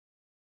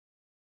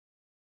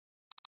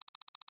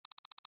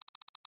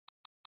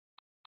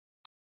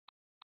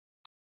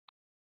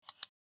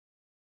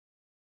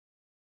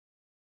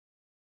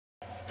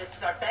This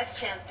is our best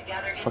chance to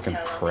gather Fucking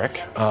intel on prick.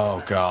 the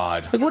Oh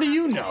god. Like, what do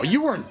you know?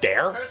 You weren't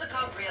there.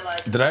 Herzog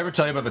realizes Did I ever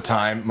tell you about the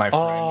time my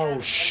friend... Oh,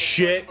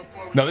 shit.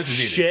 No, this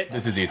is easy. Shit.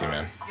 This is easy,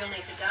 man. You'll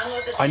need to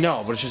download the I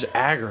know, but it's just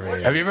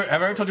aggravating. Have I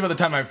ever told you about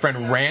the time my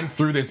friend ran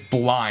through this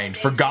blind,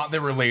 forgot there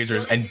were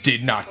lasers, and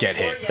did not get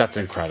hit? That's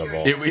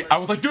incredible. I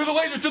was like, do the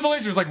lasers, do the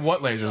lasers. Like,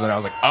 what lasers? And I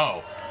was like,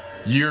 oh,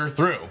 you're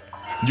through.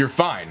 You're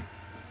fine.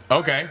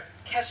 Okay.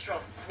 Kestrel,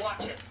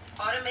 watch it.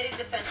 Automated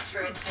defense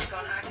turrets have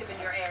gone active in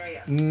your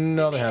area.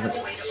 No, they haven't.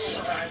 Way to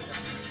override them.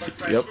 Look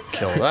for a Yep, system-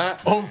 kill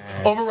that. Oh,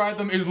 override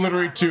them is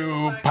literally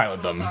to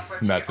pilot them.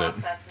 And that's it.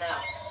 Be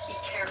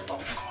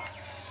careful.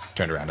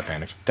 Turned around to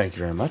panic. Thank you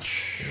very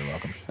much. You're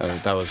welcome.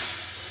 That was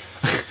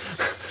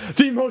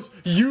the most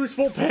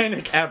useful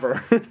panic ever.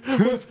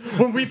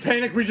 When we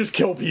panic, we just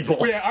kill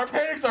people. Yeah, our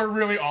panics are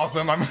really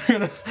awesome. I'm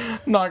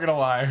not gonna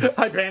lie.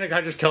 I panic,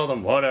 I just kill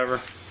them.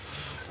 Whatever.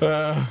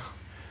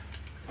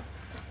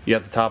 You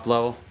at the top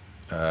level?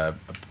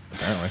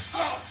 Apparently.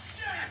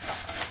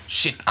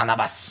 Shit,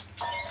 Anabas.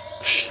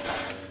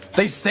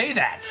 They say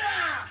that.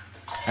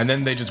 And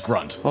then they just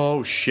grunt.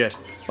 Oh shit.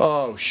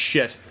 Oh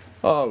shit.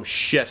 Oh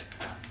shit.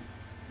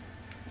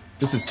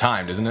 This is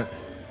timed, isn't it?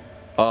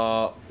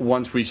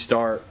 Once we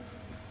start.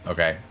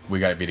 Okay, we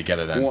gotta be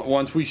together then.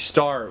 Once we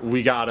start,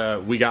 we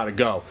gotta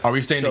go. Are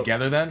we staying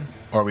together then?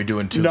 Or are we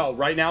doing two? No,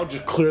 right now,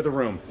 just clear the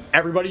room.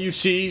 Everybody you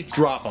see,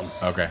 drop them.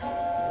 Okay.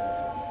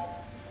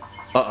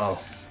 Uh-oh.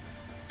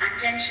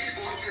 Attention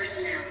all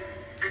personnel.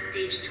 A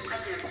stage 2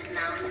 alert is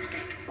now in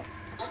effect.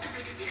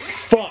 Automated defense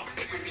Fuck.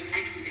 have been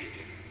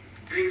activated.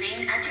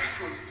 Remain at your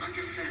post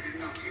until further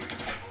notice.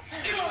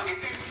 Anyone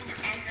attempting to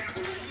enter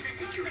or leave a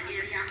secure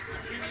area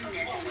will be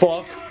met with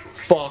Fuck.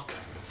 Fuck.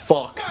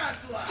 Fuck.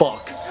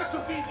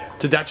 Fuck.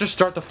 Did that just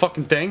start the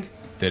fucking thing?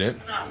 Did it?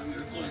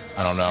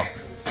 I don't know.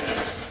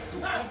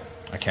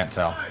 I can't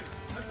tell.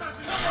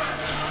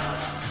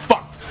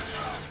 Fuck!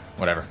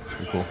 Whatever.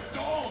 Be cool.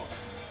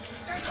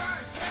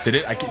 Did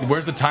it?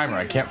 Where's the timer?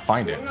 I can't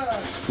find it.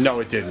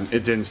 No, it didn't.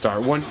 It didn't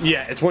start.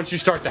 Yeah, it's once you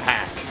start the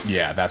hack.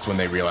 Yeah, that's when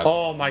they realize.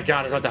 Oh my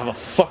god, I'm about to have a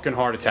fucking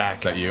heart attack.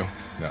 Is that you?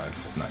 No,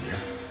 it's not you.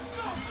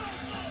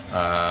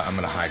 I'm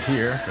gonna hide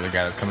here for the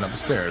guy that's coming up the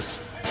stairs.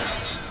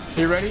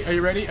 Are you ready? Are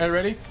you ready? Are you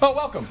ready? Oh,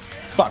 welcome!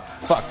 Fuck,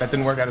 fuck, that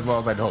didn't work out as well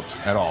as I'd hoped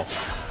at all.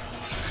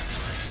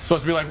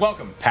 Supposed to be like,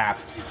 welcome, pap.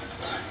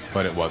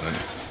 But it wasn't.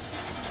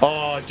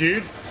 Oh,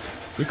 dude.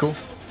 Be cool.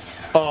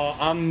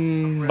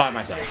 I'm by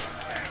myself.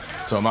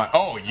 So am I.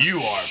 Oh, you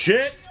are.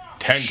 Shit.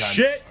 10 times.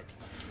 Shit.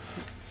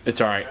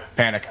 It's alright.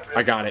 Panic.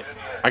 I got it.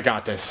 I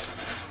got this.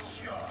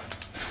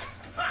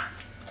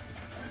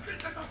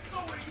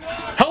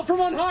 Help from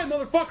on high,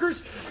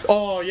 motherfuckers!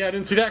 Oh, yeah, I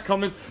didn't see that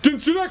coming.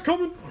 Didn't see that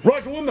coming!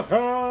 Rigel in the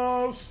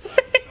house!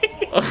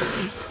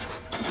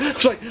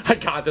 She's like, I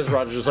got this.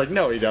 Roger's just like,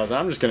 no, he doesn't.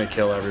 I'm just gonna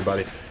kill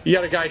everybody. You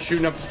got a guy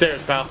shooting up the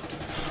stairs, pal.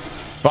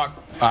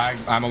 Fuck.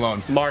 I'm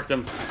alone. Marked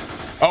him.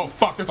 Oh,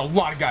 fuck, there's a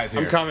lot of guys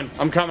here. I'm coming.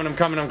 I'm coming. I'm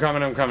coming. I'm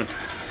coming. I'm coming.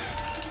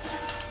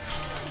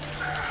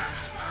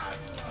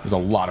 There's a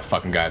lot of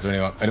fucking guys.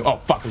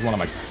 Oh, fuck, there's one on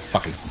my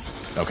fucking...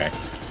 Okay.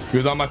 He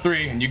was on my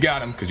 3, and you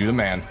got him, because you're the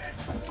man.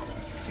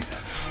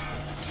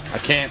 I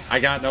can't. I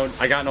got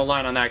no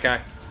line on that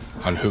guy.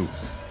 On who?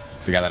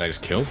 The guy that I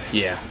just killed?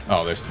 Yeah.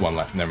 Oh, there's one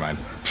left. Never mind.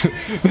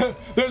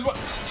 There's one.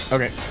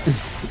 Okay.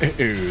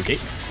 Okay.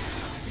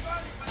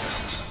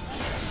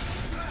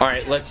 All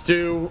right, let's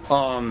do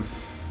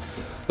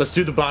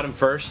the bottom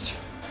first.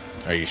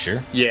 Are you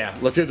sure? Yeah,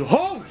 let's do the...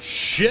 Oh,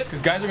 shit!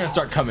 Because guys are going to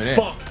start coming in.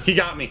 Fuck, he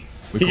got me.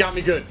 He got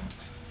me good.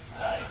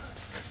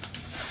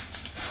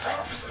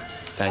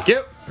 Thank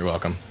you. You're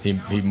welcome. He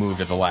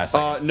moved at the last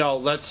second. No,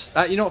 let's...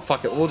 you know what,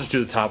 fuck it. We'll just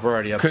do the top. We're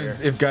already up here.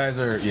 Because if guys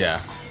are...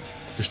 Yeah.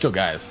 They're still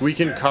guys. We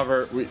can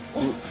cover...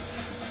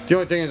 The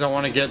only thing is I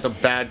want to get the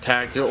bad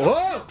tactical...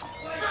 Whoa!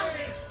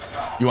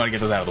 You want to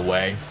get those out of the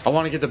way? I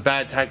want to get the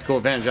bad tactical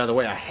advantage out of the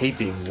way. I hate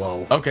being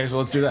low. Okay, so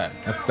let's do that.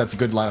 That's a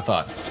good line of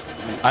thought.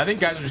 I think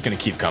guys are just going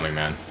to keep coming,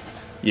 man.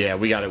 Yeah,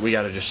 we got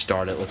to just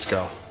start it. Let's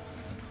go.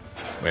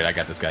 Wait, I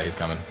got this guy. He's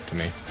coming to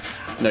me.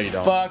 No, you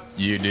don't. Fuck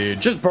you,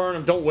 dude. Just burn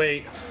him. Don't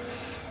wait.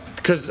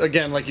 Because,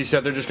 again, like you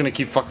said, they're just going to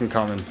keep fucking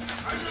coming.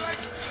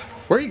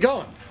 Where are you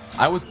going?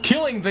 I was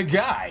killing the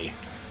guy.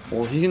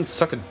 Well, he can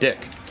suck a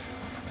dick.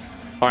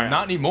 All right.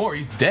 Not anymore.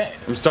 He's dead.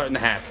 I'm starting the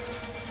hack.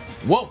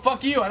 Whoa,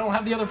 fuck you. I don't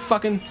have the other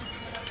fucking...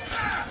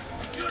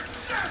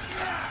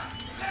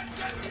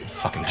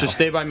 Fucking hell. Just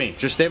stay by me.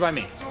 Just stay by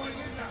me.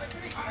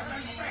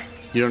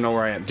 You don't know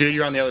where I am. Dude,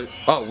 you're on the other...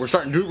 Oh, we're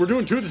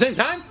doing two at the same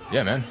time?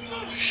 Yeah, man.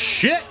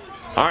 Shit.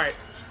 All right.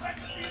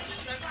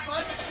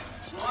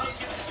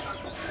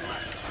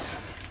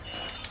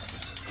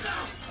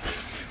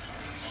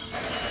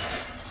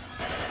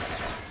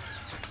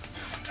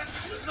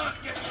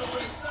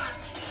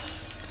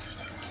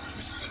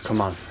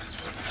 Come on.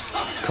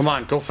 Come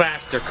on, go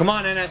faster. Come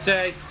on,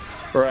 NSA.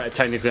 Or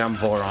technically, I'm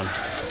Voron.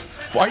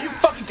 Are you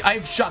fucking...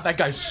 I've shot that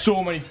guy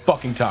so many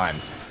fucking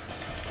times.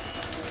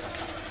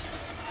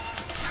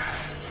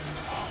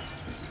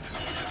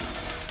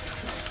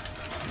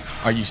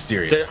 Are you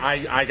serious?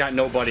 I got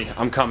nobody.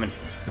 I'm coming.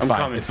 It's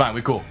fine. It's fine.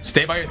 We cool.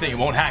 Stay by your thing. It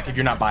won't hack if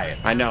you're not by it.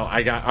 I know. All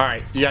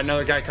right. You got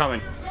another guy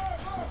coming.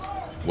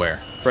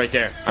 Where? Right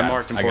there. I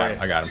marked him for you.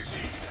 I got him.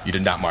 You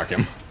did not mark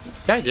him.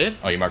 Yeah, I did.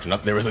 Oh, you marked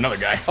another. There was another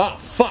guy. Oh,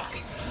 fuck.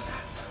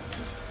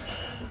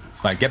 It's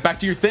fine. Get back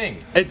to your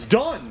thing. It's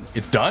done.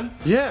 It's done?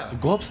 Yeah. So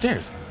go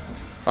upstairs.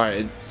 All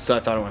right. So I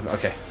thought it went.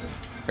 Okay.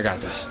 I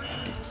got this.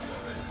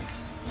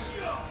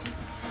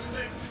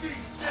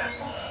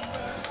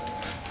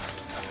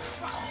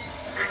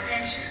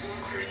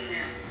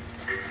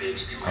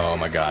 Oh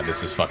my god,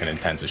 this is fucking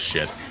intense as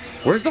shit.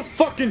 Where's the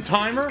fucking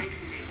timer?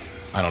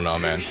 I don't know,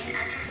 man.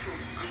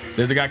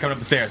 There's a guy coming up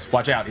the stairs.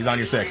 Watch out. He's on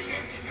your 6.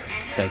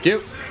 Thank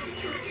you.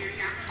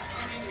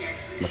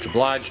 Much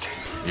obliged.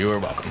 You are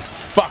welcome.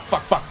 Fuck.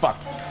 That's 2.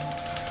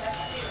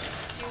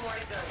 2 more to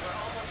go. We're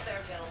almost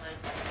there, gentlemen.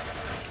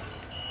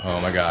 Oh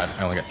my god,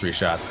 I only got 3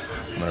 shots.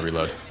 I'm gonna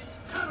reload.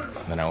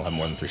 And then I will have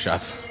more than 3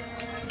 shots.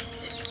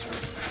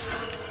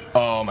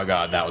 Oh my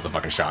god, that was a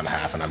fucking shot and a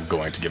half, and I'm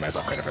going to give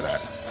myself credit for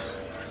that.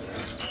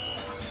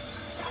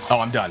 Oh,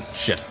 I'm done.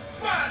 Shit.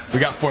 We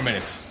got 4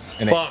 minutes.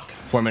 Fuck.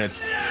 4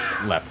 minutes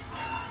left.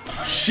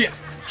 Shit.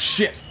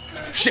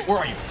 Where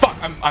are you? Fuck.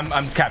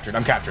 I'm captured.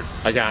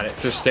 I got it.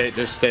 Just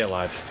stay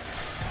alive.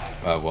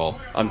 Well,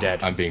 I'm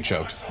dead. I'm being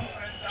choked.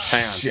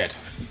 Hang on. Shit.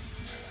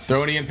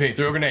 Throw an EMP.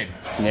 Throw a grenade.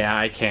 Yeah,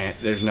 I can't.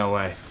 There's no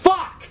way.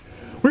 Fuck!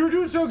 We were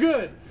doing so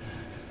good.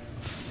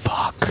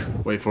 Fuck.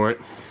 Wait for it.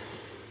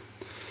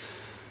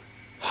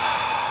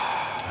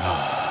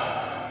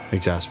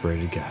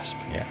 Exasperated gasp.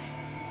 Yeah.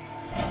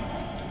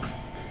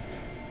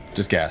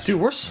 Just gas. Dude,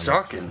 we're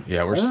sucking.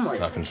 Yeah, we're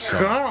sucking so.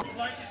 God.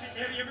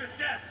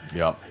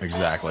 Yup,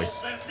 exactly.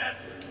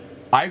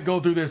 I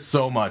go through this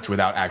so much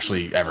without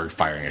actually ever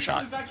firing a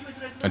shot.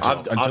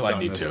 Until I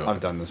need to. I've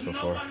done this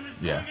before.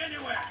 Yeah.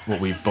 Well,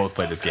 we've both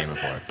played this game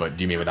before, but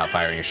do you mean without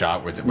firing a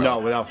shot? Or is it No,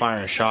 without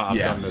firing a shot, I've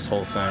Yeah. done this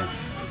whole thing.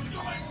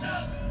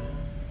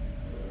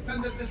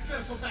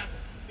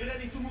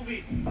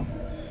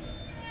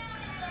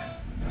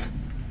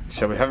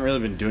 So we haven't really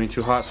been doing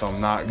too hot, so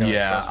I'm not gonna.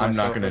 Yeah, trust I'm not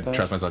myself going with to that.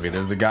 trust myself either.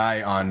 There's a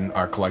guy on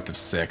our collective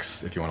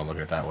 6, if you want to look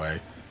at it that way.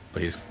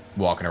 But he's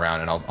walking around,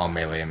 and I'll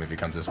melee him if he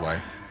comes this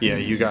way. Yeah,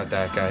 you got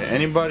that guy.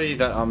 Anybody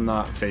that I'm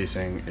not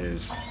facing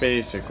is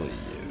basically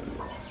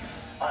you.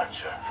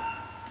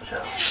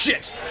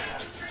 Shit!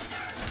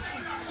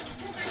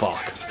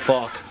 Fuck.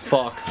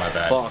 My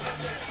bad. Fuck.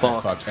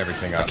 I fucked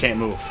everything up. I can't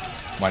move.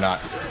 Why not?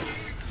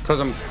 Because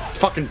I'm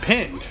fucking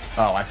pinned.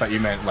 Oh, I thought you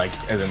meant like,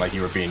 as in like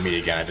you were being me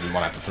again. I didn't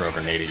want to have to throw a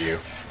grenade at you.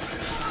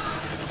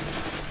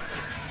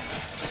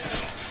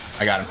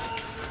 I got him.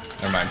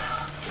 Never mind.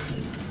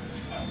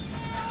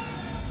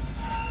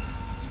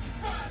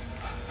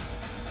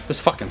 This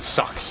fucking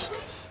sucks.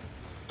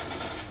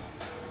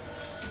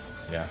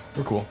 Yeah,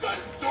 we're cool.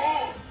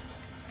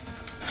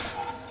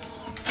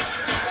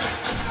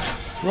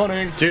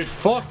 Running. Dude,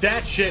 fuck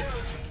that shit.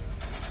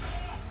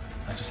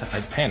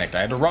 I panicked.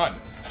 I had to run.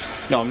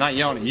 No, I'm not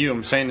yelling at you.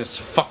 I'm saying this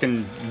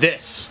fucking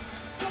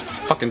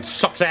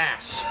sucks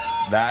ass.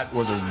 That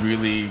was a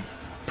really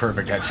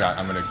perfect headshot.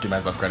 I'm gonna give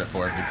myself credit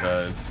for it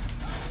because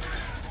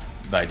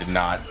I did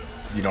not.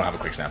 You don't have a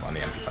quick snap on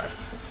the MP5.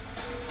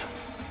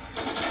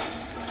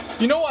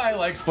 You know why I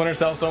like Splinter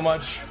Cell so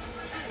much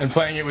and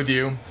playing it with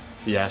you?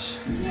 Yes.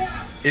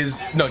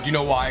 Do you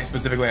know why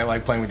specifically I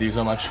like playing with you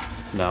so much?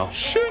 No.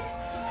 Shit.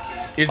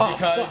 Is Oh,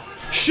 because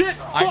fuck. Shit.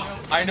 Fuck.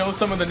 I know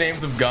some of the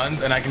names of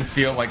guns and I can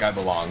feel like I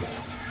belong.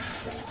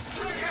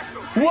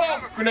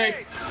 Whoa!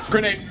 Grenade!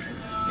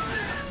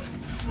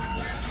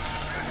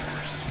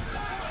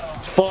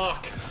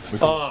 Fuck. Cool.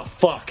 Oh,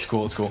 fuck.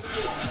 Cool, it's cool.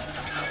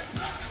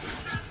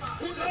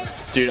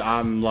 Dude,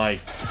 I'm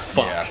like,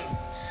 fuck. Yeah.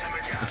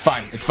 It's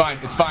fine.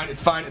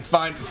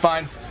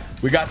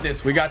 We got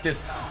this.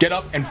 Get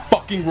up and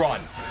fucking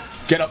run.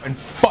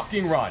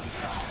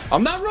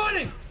 I'm not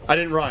running. I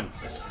didn't run.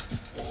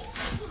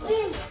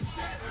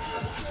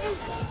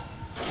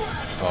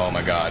 Oh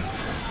my god.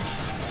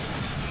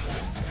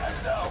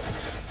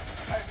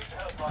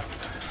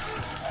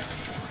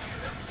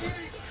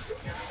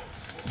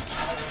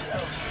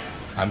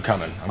 I'm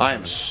coming. I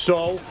am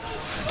so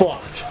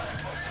fucked.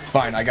 It's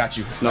fine, I got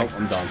you. Nope,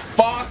 I'm done.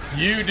 Fuck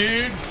you,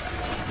 dude.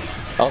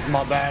 That was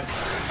my bad.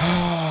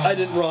 I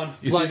didn't run.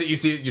 You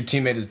see your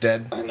teammate is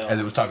dead? I know. As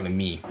it was talking to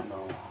me. I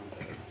know.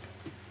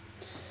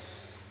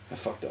 I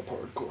fucked up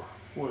hardcore.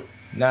 What?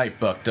 Now you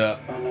fucked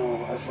up. I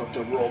know. I fucked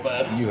up real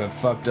bad. You have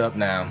fucked up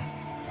now.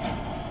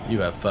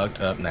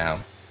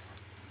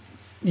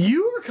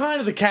 You were kind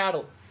of the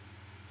cattle.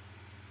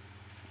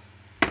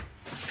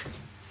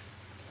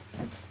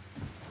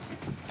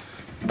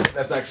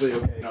 That's actually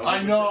okay.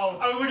 I know.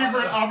 I was looking for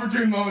an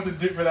opportune moment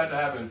for that to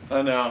happen.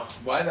 I know.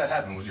 Why did that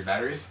happen? Was your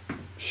batteries?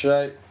 Should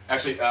I?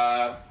 Actually,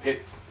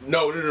 hit.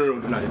 No,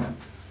 do not hit that.